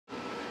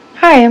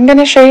Hi, I'm going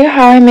to show you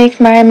how I make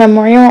my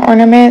memorial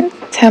ornament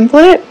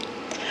template.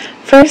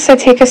 First, I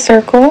take a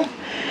circle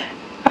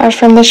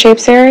from the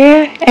shapes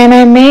area, and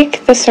I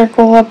make the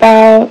circle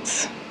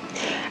about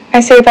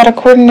a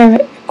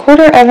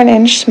quarter of an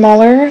inch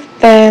smaller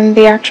than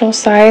the actual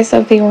size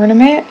of the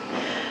ornament.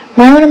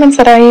 My ornaments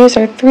that I use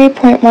are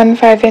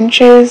 3.15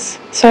 inches,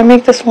 so I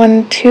make this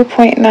one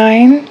 2.9,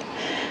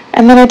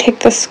 and then I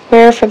take the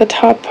square for the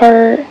top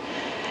part,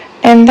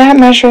 and that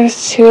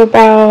measures to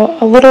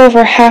about a little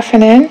over half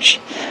an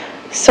inch,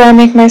 so I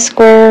make my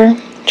square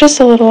just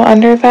a little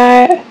under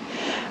that,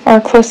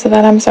 or close to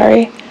that, I'm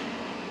sorry.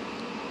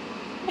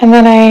 And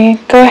then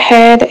I go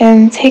ahead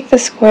and take the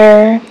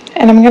square,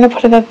 and I'm going to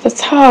put it at the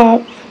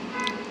top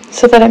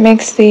so that it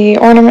makes the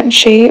ornament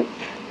shape.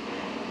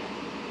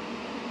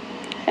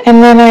 And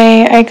then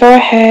I go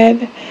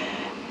ahead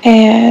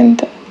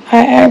and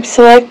I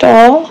select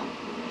all.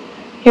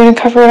 You're going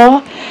to cover it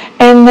all,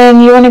 and then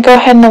you want to go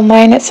ahead and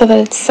align it so that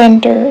it's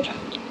centered,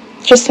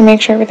 just to make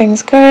sure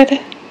everything's good,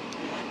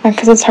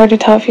 because it's hard to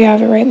tell if you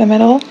have it right in the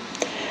middle.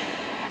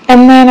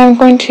 And then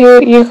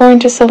you're going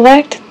to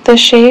select the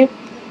shape,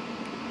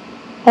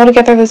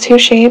 altogether the two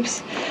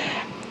shapes,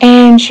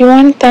 and you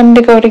want them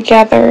to go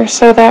together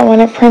so that when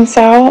it prints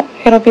out,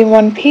 it'll be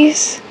one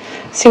piece,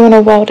 so you want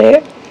to weld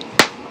it.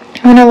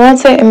 When it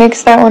welds it, it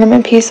makes that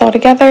ornament piece all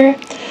together.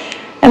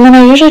 And then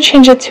I usually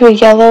change it to a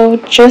yellow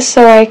just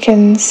so I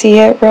can see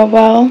it real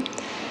well.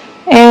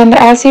 And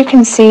as you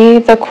can see,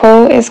 the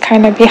quote is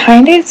kind of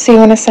behind it, so you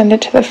want to send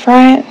it to the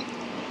front.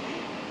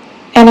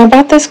 And I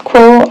bought this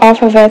quote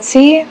off of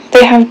Etsy.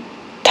 They have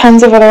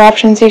tons of other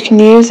options you can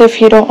use if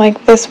you don't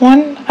like this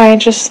one. I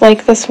just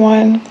like this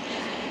one,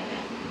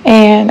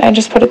 and I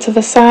just put it to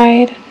the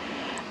side.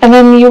 And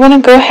then you want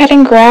to go ahead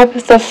and grab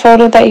the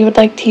photo that you would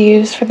like to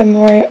use for the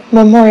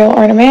memorial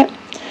ornament.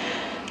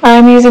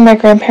 I'm using my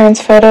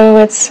grandparents' photo.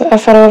 It's a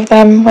photo of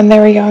them when they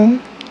were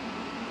young.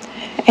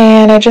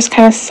 And I just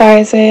kind of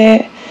size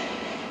it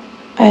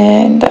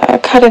and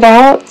cut it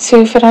out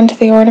to fit onto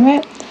the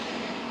ornament.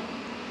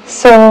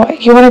 So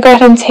you want to go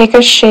ahead and take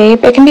a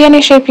shape. It can be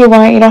any shape you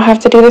want. You don't have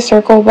to do the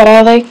circle, but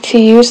I like to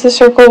use the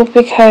circle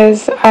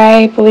because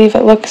I believe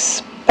it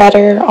looks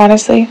better,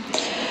 honestly.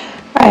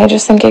 I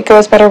just think it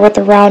goes better with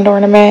the round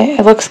ornament.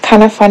 It looks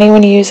kind of funny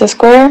when you use a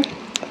square,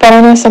 but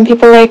I know some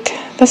people like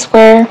the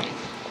square.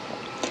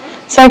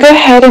 So I go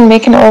ahead and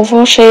make an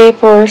oval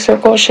shape or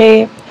circle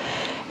shape,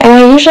 and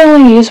I usually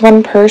only use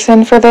one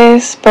person for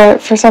this,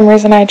 but for some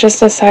reason I just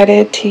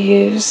decided to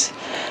use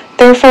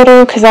their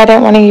photo because I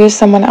didn't want to use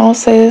someone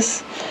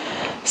else's.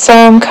 So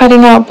I'm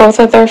cutting out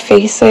both of their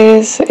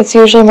faces. It's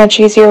usually much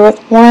easier with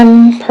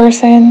one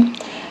person,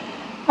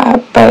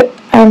 but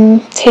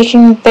I'm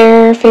taking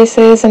their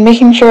faces and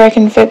making sure I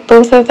can fit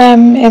both of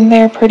them in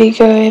there pretty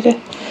good.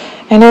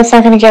 I know it's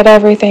not going to get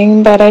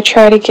everything, but I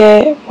try to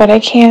get what I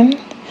can.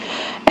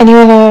 And you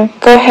want to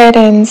go ahead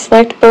and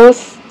select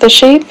both the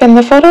shape and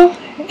the photo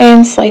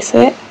and slice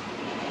it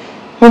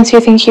once you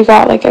think you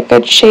got like a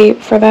good shape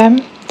for them.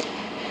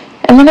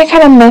 And then I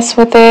kind of mess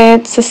with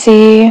it to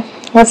see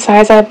what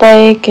size I'd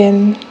like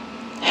and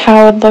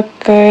how it would look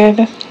good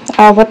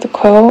with the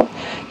quote.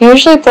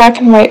 Usually black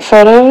and white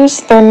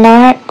photos, they're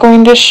not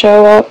going to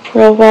show up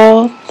real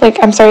well.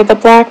 The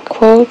black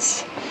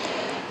quotes,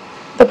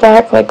 the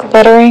black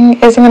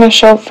lettering isn't going to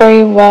show up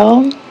very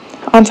well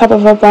on top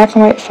of a black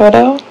and white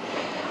photo.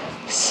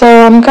 So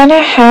I'm going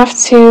to have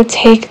to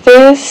take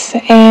this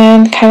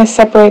and kind of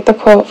separate the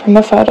quote from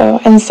the photo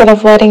instead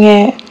of letting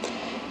it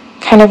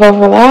kind of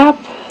overlap.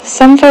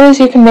 Some photos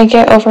you can make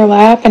it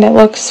overlap and it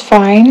looks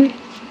fine.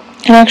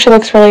 It actually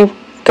looks really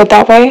good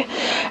that way.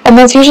 And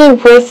that's usually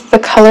with the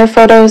color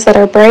photos that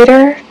are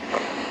brighter.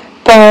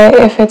 But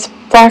if it's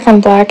black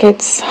on black,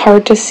 it's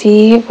hard to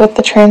see with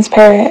the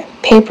transparent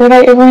paper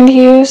that you're going to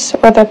use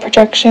or the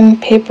projection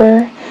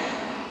paper.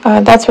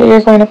 That's what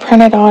you're going to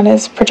print it on,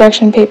 is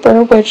projection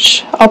paper,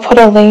 which I'll put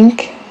a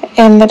link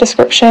in the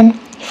description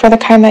for the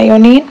kind that you'll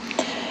need.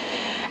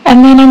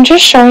 And then I'm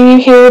just showing you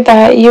here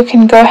that you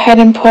can go ahead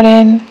and put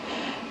in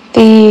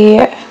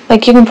you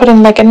can put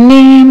in a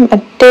name, a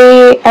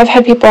date. I've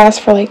had people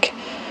ask for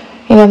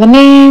the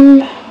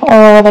name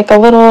or a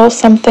little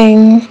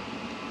something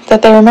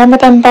that they remember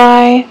them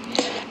by,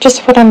 just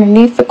to put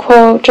underneath the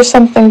quote, just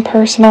something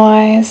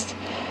personalized.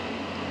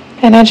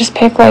 And I just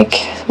pick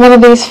one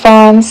of these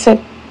fonts.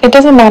 It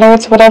doesn't matter,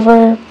 it's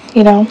whatever,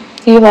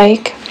 you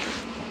like.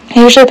 I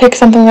usually pick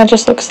something that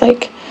just looks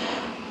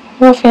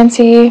real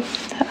fancy,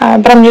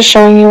 but I'm just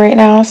showing you right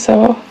now,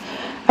 so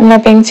I'm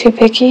not being too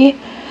picky.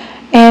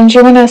 And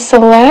you want to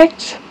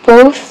select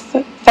both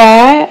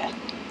that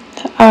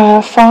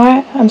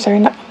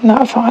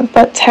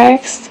but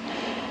text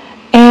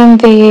and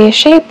the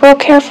shape real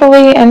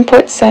carefully and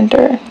put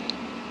center.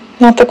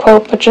 Not the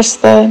quote, but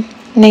just the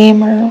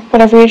name or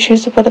whatever you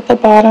choose to put at the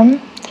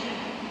bottom.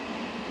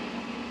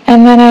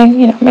 And then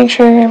I, make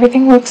sure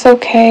everything looks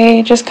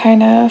okay, just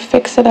kind of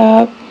fix it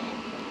up,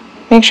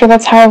 make sure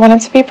that's how I want it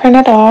to be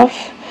printed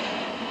off.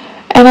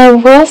 And I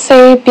will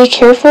say, be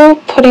careful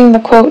putting the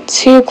quote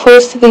too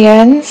close to the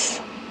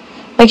ends.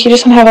 Like, you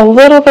just want to have a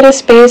little bit of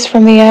space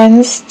from the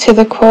ends to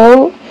the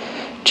quote,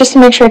 just to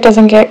make sure it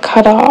doesn't get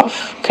cut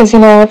off, because, you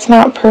know, it's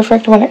not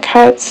perfect when it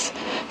cuts.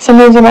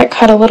 Sometimes it might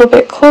cut a little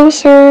bit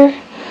closer,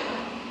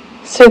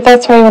 so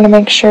that's why you want to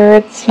make sure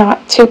it's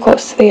not too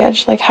close to the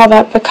edge, like how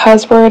that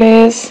because word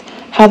is,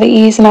 how the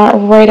E's not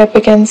right up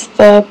against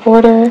the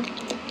border.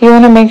 You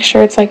want to make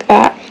sure it's like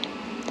that.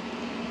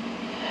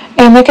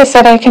 And like I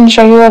said, I can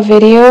show you a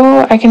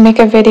video. I can make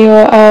a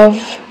video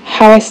of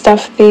how I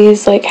stuff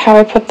these, like how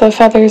I put the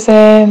feathers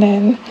in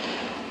and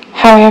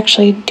how I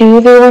actually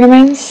do the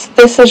ornaments.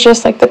 This is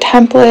just like the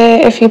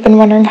template if you've been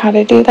wondering how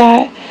to do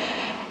that.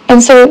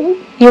 And so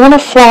you want to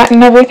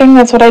flatten everything.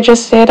 That's what I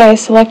just did. I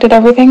selected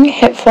everything,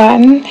 hit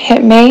flatten,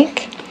 hit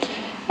make,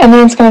 and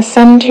then it's going to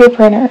send to your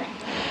printer.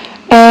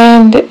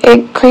 And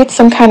it creates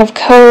some kind of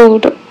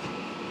code.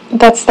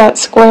 That's that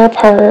square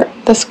part,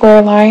 the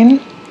square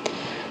line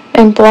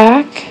in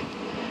black.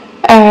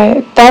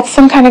 That's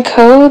some kind of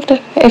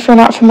code, if you're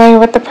not familiar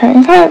with the print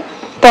and cut,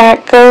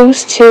 that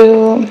goes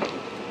to,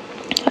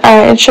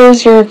 it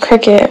shows your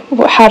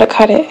Cricut how to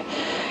cut it.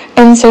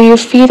 And so you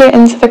feed it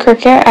into the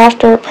Cricut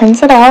after it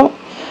prints it out.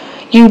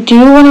 You do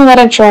want to let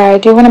it dry. I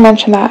do want to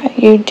mention that.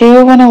 You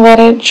do want to let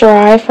it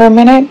dry for a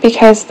minute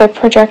because the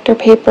projector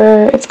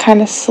paper, it's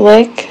kind of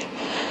slick.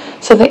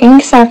 So the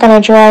ink's not going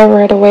to dry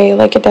right away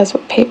like it does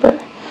with paper.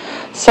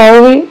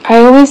 So I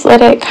always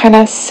let it kind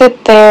of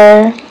sit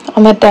there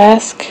on the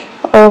desk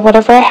or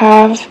whatever I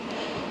have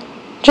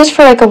just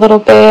for like a little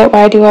bit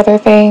while I do other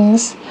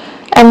things.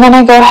 And then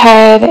I go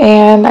ahead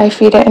and I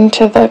feed it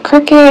into the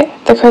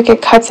Cricut. The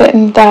Cricut cuts it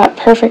in that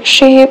perfect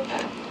shape.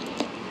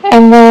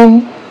 And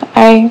then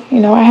I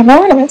have my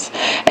ornaments.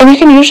 And you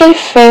can usually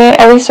fit,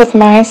 at least with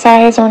my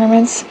size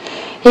ornaments,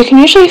 you can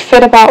usually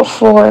fit about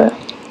 4.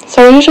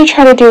 So I usually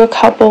try to do a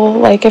couple,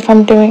 like if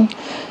I'm doing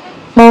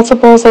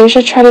multiples, I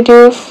usually try to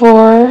do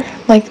 4,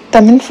 like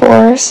them in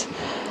 4s.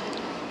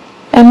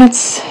 And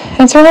it's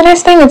a really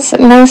nice thing. It's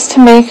nice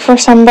to make for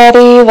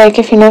somebody, like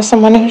if you know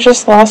someone who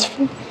just lost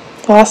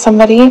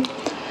somebody,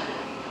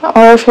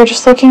 or if you're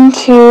just looking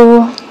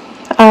to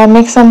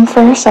make some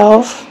for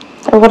yourself,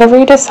 or whatever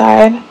you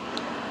decide.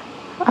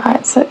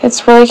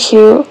 It's really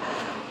cute.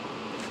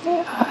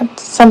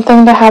 It's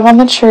something to have on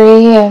the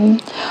tree,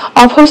 and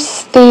I'll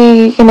post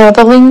the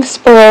links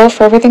below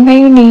for everything that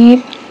you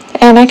need.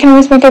 And I can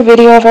always make a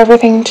video of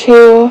everything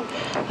too,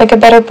 like a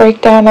better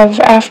breakdown of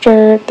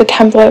after the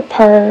template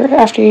part,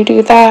 after you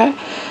do that,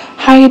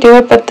 how you do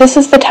it. But this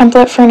is the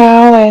template for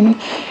now, and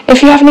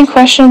if you have any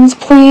questions,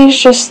 please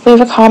just leave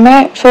a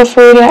comment. Feel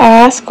free to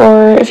ask,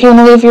 or if you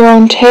want to leave your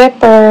own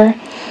tip, or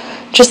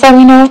just let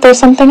me know if there's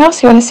something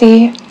else you want to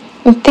see.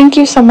 And thank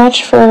you so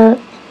much for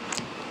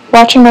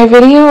watching my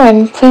video,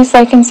 and please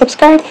like and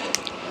subscribe,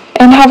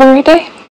 and have a great day.